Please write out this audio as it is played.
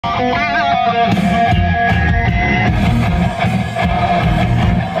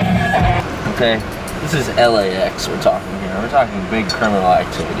Okay, this is LAX we're talking here. We're talking big criminal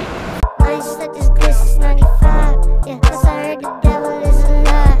activity. I just let this glitch since 95. Yeah, cause I heard the devil is a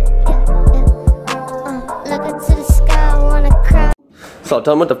lie. Look up to the sky, I wanna cry. So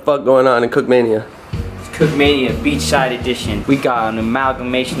tell them what the fuck going on in Cookmania. Cookmania Beachside Edition. We got an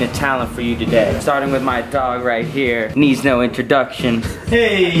amalgamation of talent for you today. Starting with my dog right here. Needs no introduction.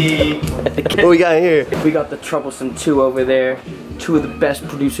 Hey! What we got here? We got the Troublesome 2 over there. Two of the best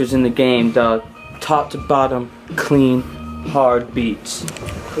producers in the game, dog. Top to bottom, clean, hard beats.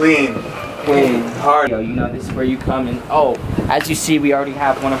 Clean, hard. Yo, you know this is where you come in. Oh, as you see, we already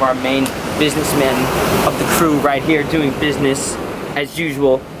have one of our main businessmen of the crew right here doing business as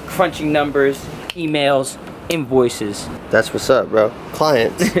usual, crunching numbers, emails, invoices. That's what's up, bro.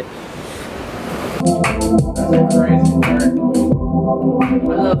 Clients. That's a crazy word. I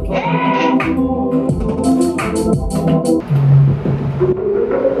love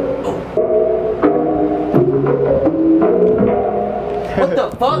What the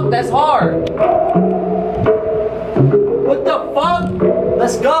fuck? That's hard. What the fuck?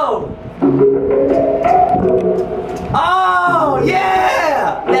 Let's go. Oh,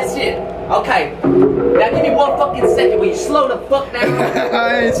 yeah! That's it. Okay. Now give me 1 fucking second. Will you slow the fuck down?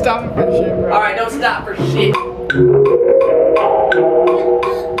 I ain't stopping for shit, bro. Alright, don't stop for shit.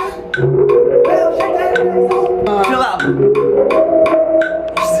 Chill out.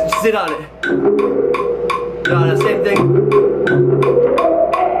 Just sit on it. No, the same thing.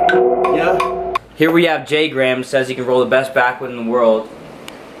 Yeah. Here we have J Graham says he can roll the best backwood in the world.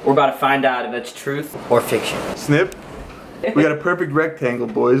 We're about to find out if it's truth or fiction. Snip. We got a perfect rectangle,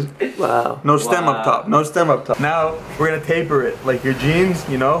 boys. Wow. No stem up top. No stem up top. Now we're gonna taper it like your jeans,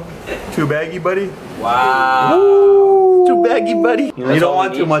 you know, too baggy, buddy. Wow. Ooh, too baggy, buddy. You know, you don't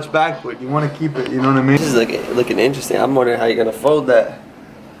want too much backwood. You want to keep it. You know what I mean? This is looking interesting. I'm wondering how you're gonna fold that.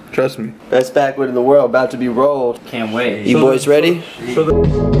 Trust me. Best backwood in the world, about to be rolled. Can't wait. You boys ready?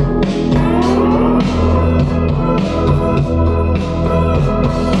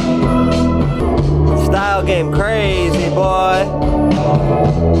 Style game crazy, boy.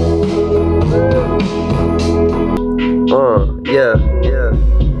 Yeah.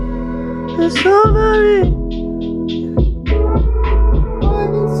 It's somebody.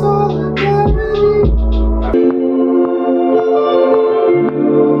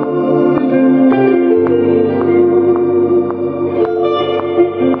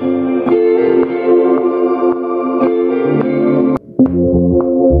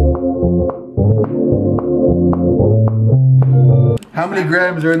 How many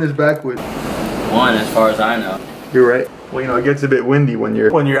grams are in this backwood? 1 as far as I know. You're right. Well, you know, it gets a bit windy when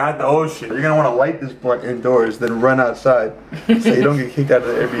you're at the ocean. You're gonna want to light this blunt indoors, then run outside, so you don't get kicked out of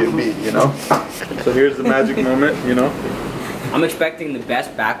the Airbnb. You know. So here's the magic moment. You know. I'm expecting the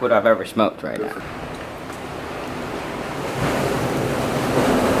best backwood I've ever smoked right now.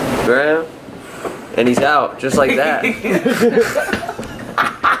 Graham, and he's out just like that.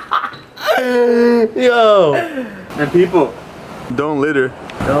 Yo. And people, don't litter.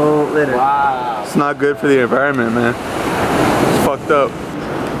 Don't litter. Wow. It's not good for the environment, man. It's fucked up.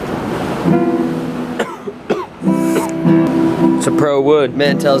 It's a pro wood.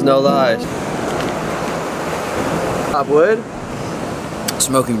 Man tells no lies. Top wood.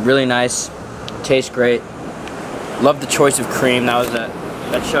 Smoking really nice. Tastes great. Love the choice of cream.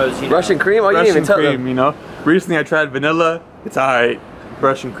 That shows you know. Russian cream? Oh, you didn't even tell cream, them. you know. Recently I tried vanilla. It's alright.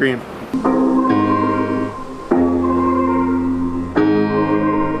 Russian cream.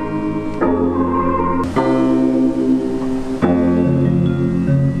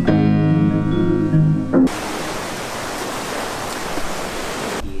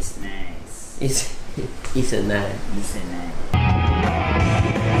 He's a nice.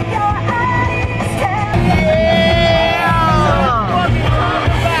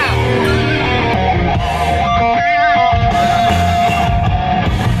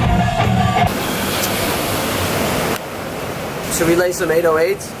 Should we lay some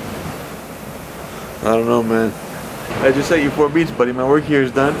 808s? I don't know, man. I just sent you 4 beats, buddy. My work here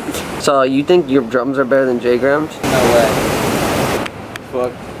is done. So you think your drums are better than J Grams? No way.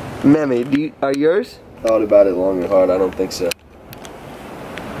 Fuck. Mammy, are yours? Thought about it long and hard. I don't think so.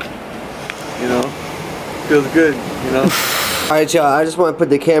 You know, feels good. You know. Alright, y'all. I just want to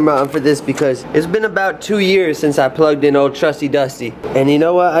put the camera on for this because it's been about 2 years since I plugged in old Trusty Dusty, and you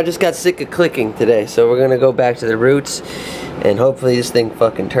know what? I just got sick of clicking today, so we're gonna go back to the roots, and hopefully this thing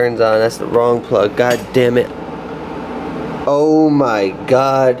fucking turns on. That's the wrong plug. God damn it. Oh my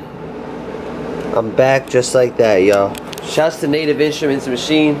god. I'm back just like that, y'all. Shouts to Native Instruments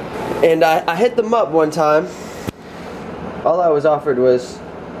Machine. And I hit them up one time. All I was offered was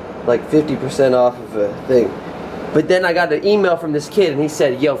like 50% off of a thing. But then I got an email from this kid and he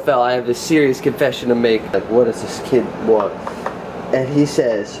said, yo Fel, I have a serious confession to make. Like, what does this kid want? And he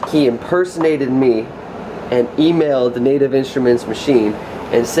says he impersonated me and emailed the Native Instruments Machine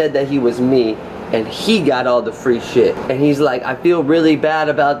and said that he was me, and he got all the free shit. And he's like, I feel really bad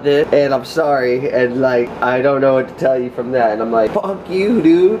about this, and I'm sorry, and like, I don't know what to tell you from that. And I'm like, fuck you,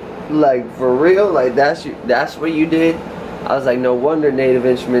 dude. Like, for real? Like, that's what you did? I was like, no wonder Native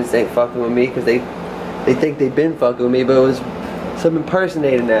Instruments ain't fucking with me, because they think they've been fucking with me, but it was some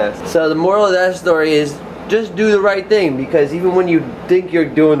impersonating ass. So the moral of that story is, just do the right thing, because even when you think you're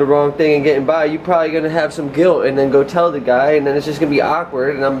doing the wrong thing and getting by, you're probably gonna have some guilt and then go tell the guy, and then it's just gonna be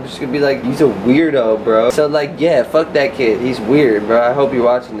awkward, and I'm just gonna be like, he's a weirdo, bro. So like, yeah, fuck that kid, he's weird, bro. I hope you're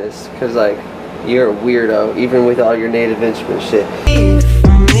watching this, because like, you're a weirdo, even with all your Native Instrument shit.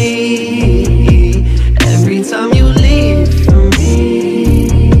 From me, every time you leave from me,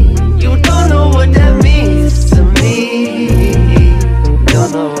 you don't know what that means to me.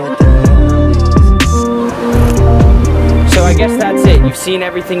 Don't know what that. So I guess that's it. You've seen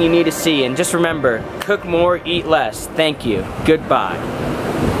everything you need to see, and just remember, cook more, eat less. Thank you. Goodbye.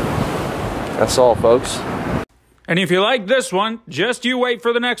 That's all, folks. And if you like this one, just you wait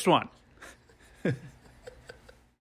for the next one.